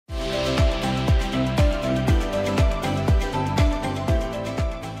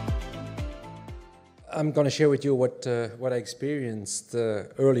I'm going to share with you what I experienced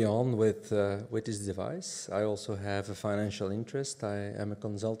early on with this device. I also have a financial interest. I am a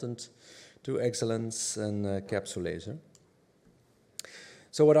consultant to Excellence and CAPSULaser.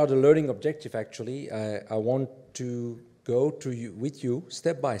 So what are the learning objectives actually? I want to go with you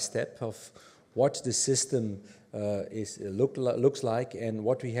step by step of what the system looks like and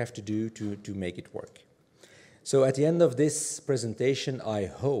what we have to do to make it work. So at the end of this presentation, I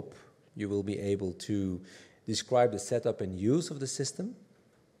hope you will be able to describe the setup and use of the system,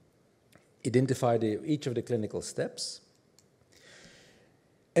 identify each of the clinical steps,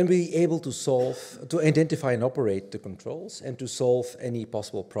 and be able to identify and operate the controls and to solve any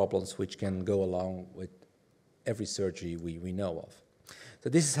possible problems which can go along with every surgery we know of. So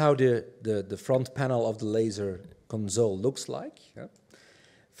this is how the front panel of the laser console looks like. Yeah.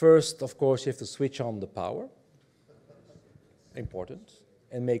 First, of course, you have to switch on the power. Important.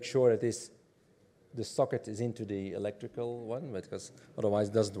 And make sure that the socket is into the electrical one, because otherwise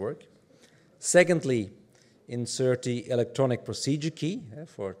it doesn't work. Secondly, insert the electronic procedure key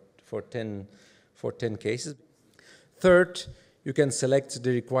for 10 cases. Third, you can select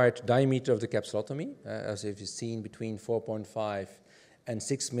the required diameter of the capsulotomy, as if you've seen between 4.5 and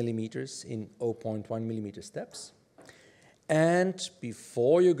 6 millimeters in 0.1 millimeter steps. And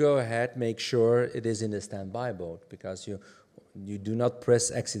before you go ahead, make sure it is in the standby mode, because you do not press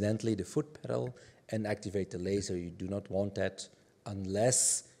accidentally the foot pedal and activate the laser. You do not want that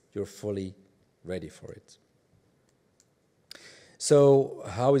unless you're fully ready for it. So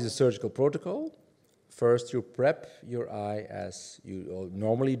how is the surgical protocol? First, you prep your eye as you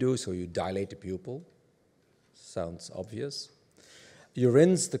normally do, so you dilate the pupil. Sounds obvious. You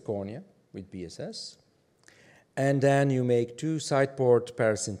rinse the cornea with BSS. And then you make 2 side-port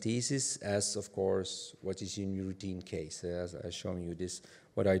paracentesis, as of course what is in your routine case. As I've shown you this,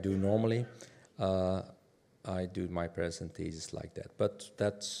 what I do normally, I do my paracentesis like that. But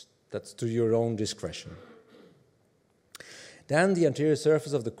that's to your own discretion. Then the anterior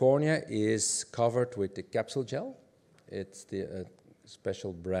surface of the cornea is covered with the capsule gel. It's the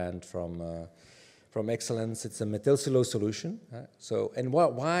special brand from Excellence. It's a methylcellulose solution. And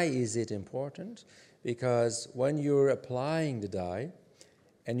why is it important? Because when you're applying the dye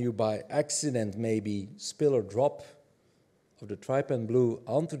and you by accident maybe spill or drop of the trypan blue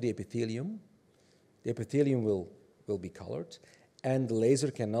onto the epithelium will be colored and the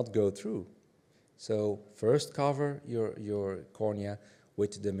laser cannot go through. So first cover your cornea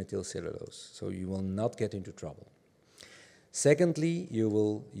with the methylcellulose, so you will not get into trouble. Secondly, you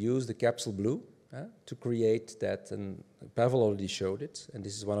will use the capsule blue to create that, and Pavel already showed it, and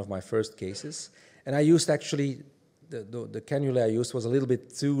this is one of my first cases. And I used actually, the cannula I used was a little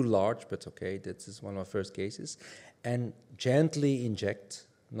bit too large, but okay, this is one of my first cases. And gently inject,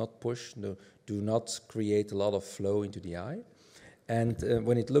 not push, do not create a lot of flow into the eye. And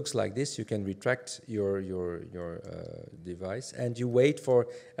when it looks like this, you can retract your device and you wait for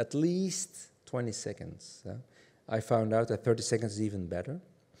at least 20 seconds. I found out that 30 seconds is even better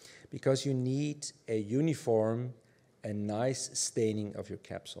because you need a uniform and nice staining of your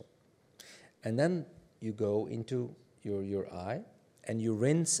capsule. And then you go into your eye and you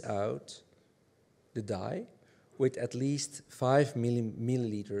rinse out the dye with at least 5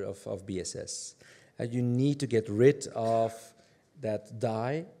 milliliter of BSS. And you need to get rid of that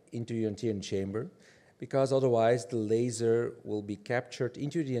dye into your anterior chamber, because otherwise the laser will be captured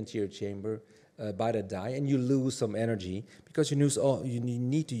into the anterior chamber by the dye, and you lose some energy because you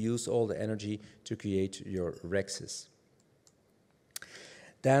need to use all the energy to create your rhexis.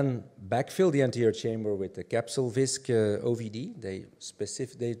 Then backfill the anterior chamber with the capsule visc OVD.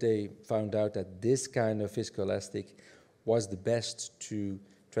 They found out that this kind of viscoelastic was the best to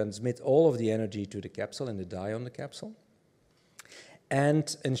transmit all of the energy to the capsule and the dye on the capsule.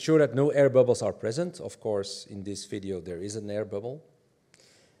 And ensure that no air bubbles are present. Of course, in this video there is an air bubble,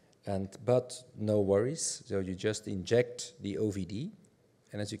 but no worries. So you just inject the OVD,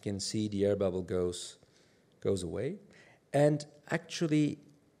 and as you can see, the air bubble goes away. And actually,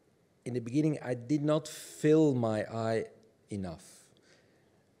 in the beginning, I did not fill my eye enough.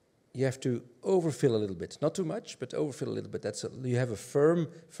 You have to overfill a little bit, not too much, but overfill a little bit. You have a firm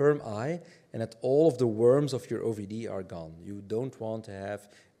eye, and that all of the worms of your OVD are gone. You don't want to have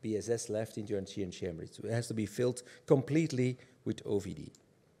BSS left in your anterior chamber. It has to be filled completely with OVD.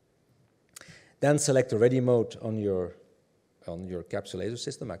 Then select the ready mode on your CAPSULaser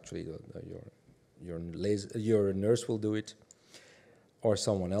system. Actually, your nurse will do it, or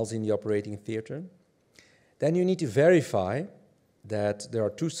someone else in the operating theater. Then you need to verify that there are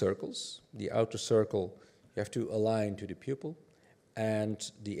 2 circles. The outer circle you have to align to the pupil,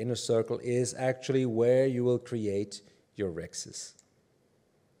 and the inner circle is actually where you will create your rexes.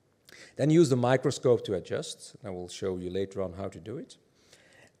 Then use the microscope to adjust. I will show you later on how to do it.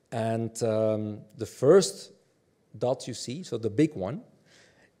 And the first dot you see, so the big one,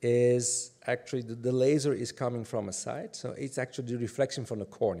 is actually the laser is coming from a side, so it's actually the reflection from the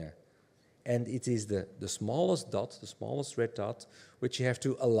cornea. And it is the smallest dot, the smallest red dot, which you have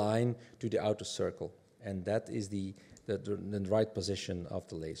to align to the outer circle. And that is the right position of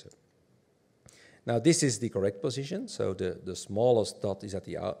the laser. Now this is the correct position, so the smallest dot is at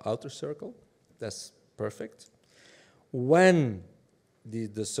the outer circle. That's perfect. When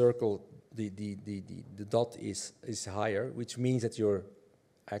the circle, the dot is higher, which means that you're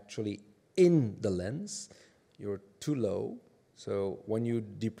actually in the lens, you're too low. So when you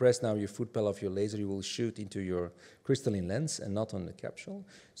depress now your foot pedal of your laser, you will shoot into your crystalline lens and not on the capsule.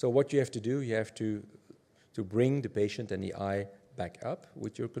 So what you have to do, you have to bring the patient and the eye back up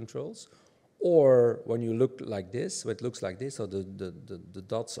with your controls. Or when you look like this, it looks like this, so the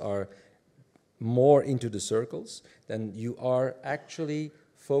dots are more into the circles, then you are actually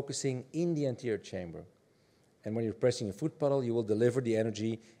focusing in the anterior chamber. And when you're pressing a foot pedal, you will deliver the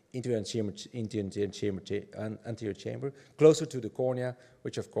energy into the anterior chamber, closer to the cornea,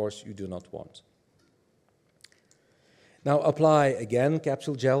 which of course you do not want. Now apply again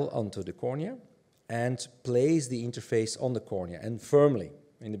capsule gel onto the cornea and place the interface on the cornea and firmly.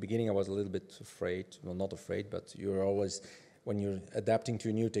 In the beginning I was a little bit afraid, well not afraid, but you're always, when you're adapting to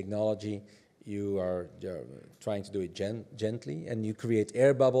a new technology, you're trying to do it gently, and you create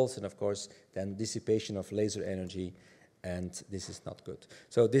air bubbles and of course then dissipation of laser energy, and this is not good.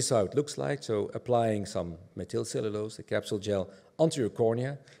 So this is how it looks like. So applying some methylcellulose, the capsule gel, onto your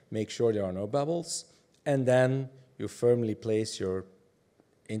cornea, make sure there are no bubbles, and then you firmly place your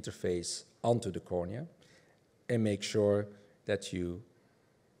interface onto the cornea and make sure that you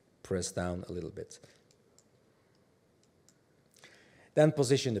press down a little bit. Then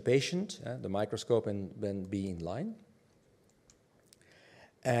position the patient, the microscope, and then be in line.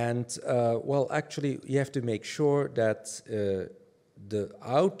 And, well, actually, you have to make sure that the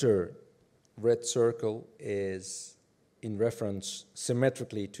outer red circle is in reference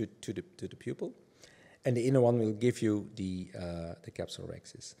symmetrically to the pupil, and the inner one will give you the capsule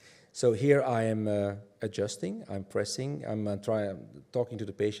rexis. So here I am adjusting, I'm pressing, I'm talking to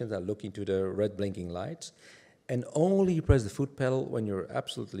the patient, I'm looking to the red blinking light, and only press the foot pedal when you're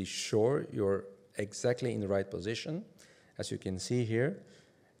absolutely sure you're exactly in the right position, as you can see here,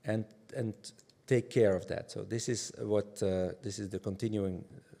 and take care of that. So this is what this is the continuing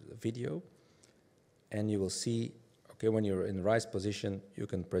video, and you will see. Okay, when you're in the right position, you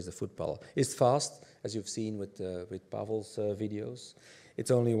can press the foot pedal. It's fast, as you've seen with Pavel's videos.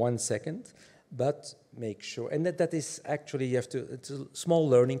 It's only 1 second, but make sure, and that is actually, you have to, it's a small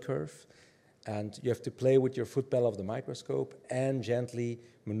learning curve, and you have to play with your foot pedal of the microscope and gently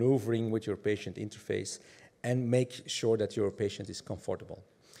maneuvering with your patient interface and make sure that your patient is comfortable.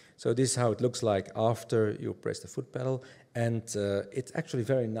 So this is how it looks like after you press the foot pedal, and it's actually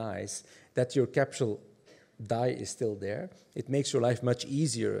very nice that your capsule dye is still there. It makes your life much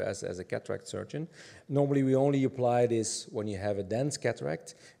easier as a cataract surgeon. Normally we only apply this when you have a dense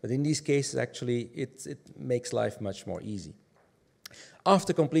cataract, but in these cases actually it makes life much more easy.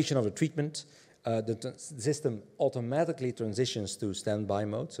 After completion of the treatment, the system automatically transitions to standby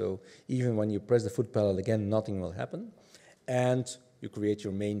mode, so even when you press the foot pedal again, nothing will happen, and you create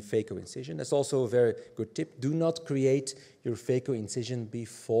your main phaco incision. That's also a very good tip. Do not create your phaco incision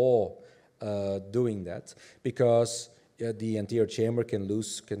before doing that, because the anterior chamber can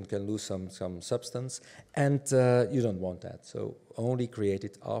lose some substance, and you don't want that. So only create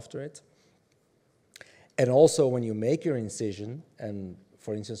it after it. And also when you make your incision, and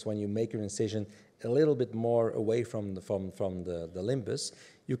for instance when you make your incision a little bit more away from the limbus,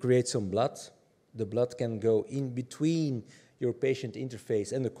 you create some blood. The blood can go in between your patient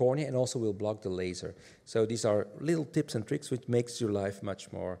interface and the cornea, and also will block the laser. So these are little tips and tricks which makes your life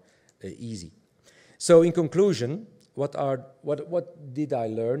much more easy. So in conclusion, what did I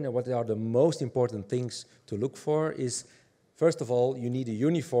learn, and what are the most important things to look for is, first of all, you need a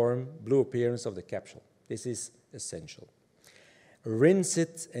uniform blue appearance of the capsule. This is essential. Rinse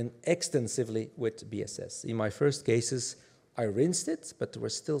it and extensively with BSS. In my first cases, I rinsed it, but there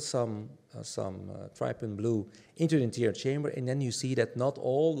was still some trypan blue into the anterior chamber, and then you see that not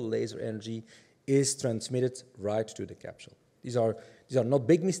all the laser energy is transmitted right to the capsule. These are not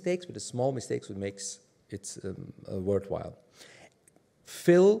big mistakes, but the small mistakes which makes it worthwhile.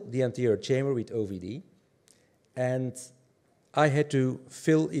 Fill the anterior chamber with OVD, and I had to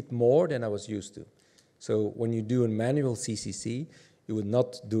fill it more than I was used to. So when you do a manual CCC, you would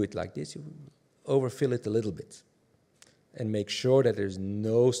not do it like this. You would overfill it a little bit and make sure that there's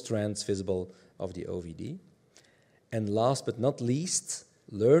no strands visible of the OVD. And last but not least,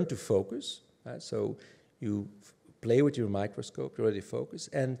 learn to focus. So you play with your microscope, you already focus,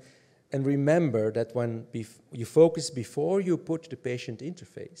 and remember that when you focus before you put the patient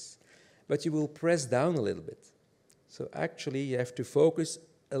interface, but you will press down a little bit. So actually you have to focus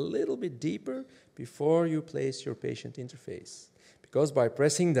a little bit deeper before you place your patient interface. Because by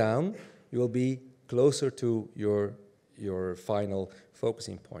pressing down, you will be closer to your final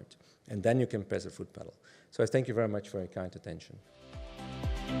focusing point. And then you can press the foot pedal. So I thank you very much for your kind attention.